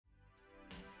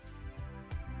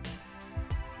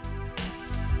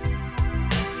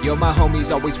Yo, my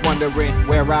homies always wondering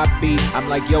where I be. I'm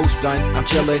like, yo son, I'm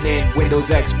chillin' in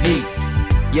Windows XP.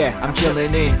 Yeah, I'm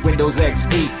chillin' in Windows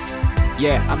XP.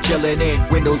 Yeah, I'm chillin' in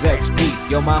Windows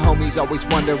XP. Yo, my homies always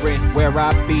wondering where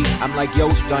I be. I'm like,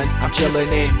 yo son, I'm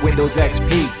chillin' in Windows XP.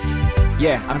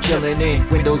 Yeah, I'm chillin' in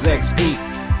Windows XP.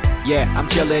 Yeah, I'm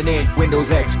chillin' in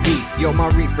Windows XP. Yo, my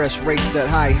refresh rates at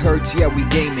high hertz, yeah, we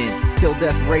gaming. Kill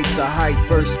death rates are high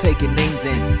first, taking names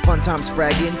in. Fun times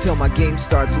fragging till my game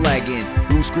starts lagging.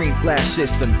 Blue screen flash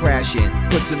system crashing.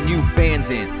 Put some new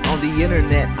fans in. On the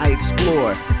internet I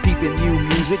explore. Peeping new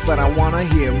music, but I wanna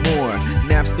hear more.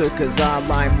 Napster, Kazaa,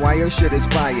 LimeWire, shit is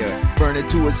fire. Burn it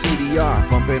to a CDR,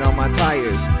 bump it on my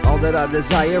tires. All that I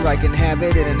desire, I can have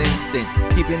it in an instant.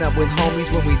 Keeping up with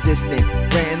homies when we distant.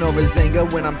 Ranting over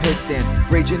Zynga when I'm pissed in.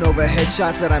 Raging over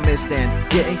headshots that I missed in.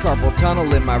 Getting carpal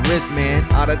tunnel in my wrist,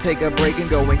 man. Oughta take a break and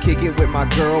go and kick it with my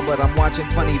girl, but I'm watching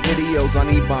funny videos on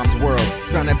E-Bomb's World.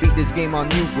 Trying to beat this game on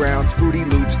new grounds. Fruity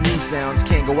Loops, new sounds.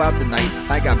 Can't go out tonight,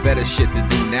 I got better shit to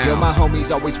do now. Yo, my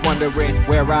homies always wondering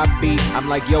where I be. I'm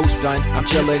like, yo son, I'm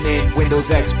chillin' in Windows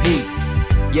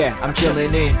XP. Yeah, I'm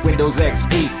chillin' in Windows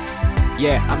XP.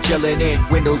 Yeah, I'm chillin' in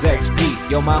Windows XP.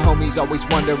 Yo, my homies always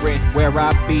wondering where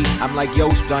I be. I'm like,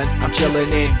 yo son, I'm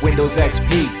chillin' in Windows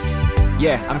XP.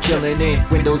 Yeah, I'm chillin' in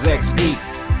Windows XP.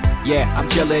 Yeah, I'm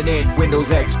chillin' in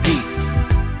Windows XP.